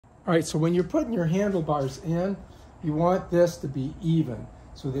All right, so when you're putting your handlebars in, you want this to be even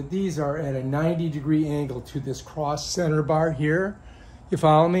so that these are at a 90-degree angle to this cross center bar here. You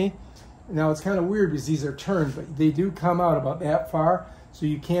follow me? Now it's kind of weird because these are turned, but they do come out about that far, so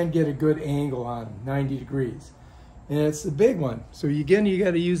you can get a good angle on them, 90 degrees. And it's the big one. So again, you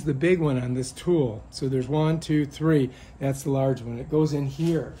got to use the big one on this tool. So there's 1, 2, 3. That's the large one. It goes in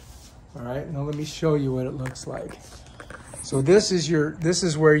here. All right, now let me show you what it looks like. So this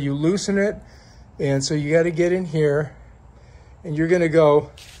is where you loosen it, and so you got to get in here, and you're going to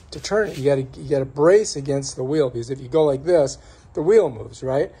go to turn it. You got to brace against the wheel, because if you go like this, the wheel moves,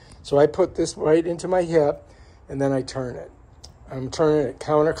 right? So I put this right into my hip, and then I turn it. I'm turning it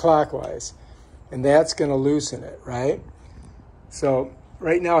counterclockwise, and that's going to loosen it, right? So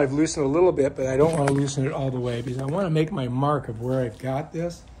right now I've loosened a little bit, but I don't want to loosen it all the way because I want to make my mark of where I've got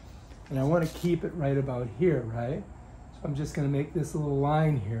this, and I want to keep it right about here, right? I'm just going to make this little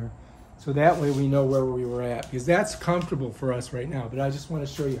line here so that way we know where we were at, because that's comfortable for us right now, but I just want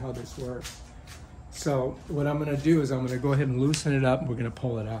to show you how this works. So what I'm going to do is I'm going to go ahead and loosen it up, and we're going to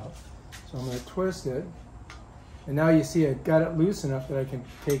pull it out. So I'm going to twist it, and now you see I got it loose enough that I can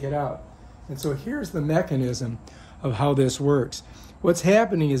take it out. And so here's the mechanism of how this works. What's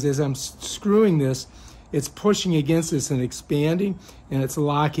happening is as I'm screwing this, it's pushing against this and expanding, and it's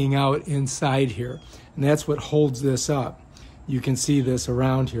locking out inside here. And that's what holds this up. You can see this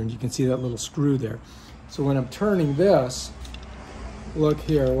around here, and you can see that little screw there. So when I'm turning this, look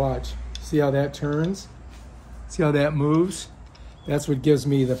here, watch. See how that turns? See how that moves? That's what gives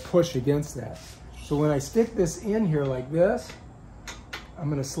me the push against that. So when I stick this in here like this, I'm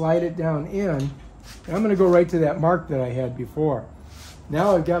going to slide it down in, and I'm going to go right to that mark that I had before.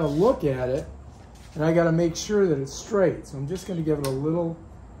 Now I've got to look at it, and I got to make sure that it's straight. So I'm just going to give it a little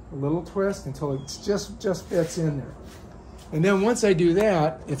twist until it just fits in there. And then once I do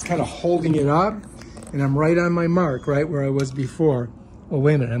that, it's kind of holding it up, and I'm right on my mark, right where I was before. Oh,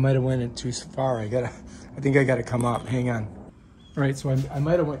 wait a minute, I might have went in too far. I think I got to come up. Hang on. All right, so I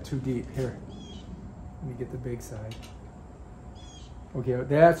might have went too deep. Here, let me get the big side. Okay,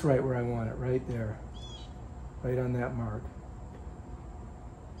 that's right where I want it, right there, right on that mark.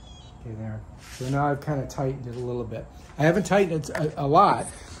 Okay, there. So now I've kind of tightened it a little bit. I haven't tightened it a lot,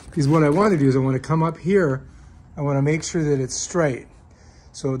 because what I want to do is I want to come up here. I want to make sure that it's straight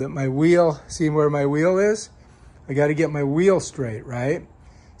so that my wheel, see where my wheel is? I got to get my wheel straight, right?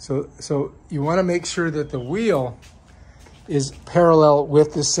 So you want to make sure that the wheel is parallel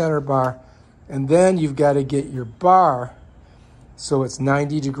with the center bar, and then you've got to get your bar so it's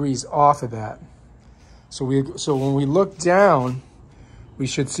 90 degrees off of that. So when we look down, we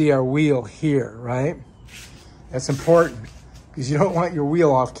should see our wheel here, right? That's important because you don't want your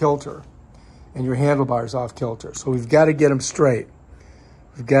wheel off kilter and your handlebars off kilter. So we've got to get them straight.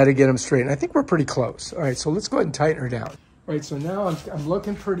 We've got to get them straight. And I think we're pretty close. All right, so let's go ahead and tighten her down. All right, so now I'm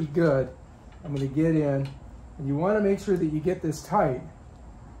looking pretty good. I'm going to get in, and you want to make sure that you get this tight,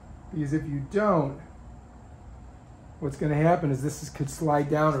 because if you don't, what's going to happen is this could slide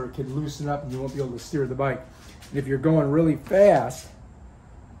down, or it could loosen up and you won't be able to steer the bike. And if you're going really fast,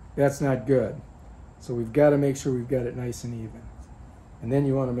 that's not good. So we've got to make sure we've got it nice and even. And then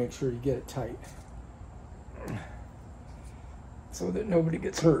you want to make sure you get it tight so that nobody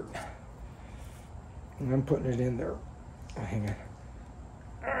gets hurt. And I'm putting it in there. Oh, hang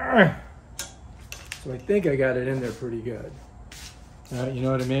on. So I think I got it in there pretty good. You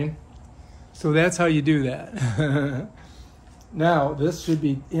know what I mean? So that's how you do that. Now, this should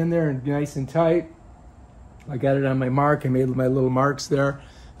be in there and nice and tight. I got it on my mark. I made my little marks there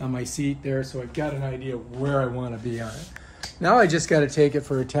on my seat there, so I've got an idea of where I want to be on it. Now I just got to take it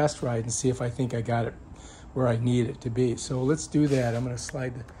for a test ride and see if I think I got it where I need it to be. So let's do that. I'm going to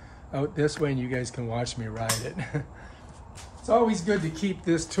slide out this way, and you guys can watch me ride it. It's always good to keep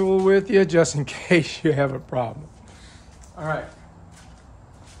this tool with you just in case you have a problem. All right.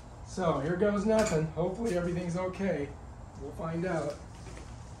 So here goes nothing. Hopefully everything's okay. We'll find out.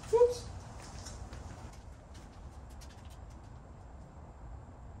 Whoops.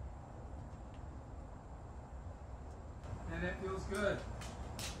 And it feels good.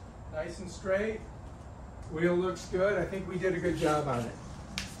 Nice and straight. Wheel looks good. I think we did a good job on it.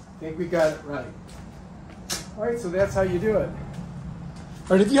 I think we got it right. All right, so that's how you do it.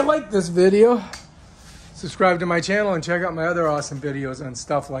 All right, if you like this video, subscribe to my channel and check out my other awesome videos on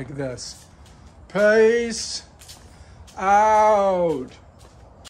stuff like this. Peace out.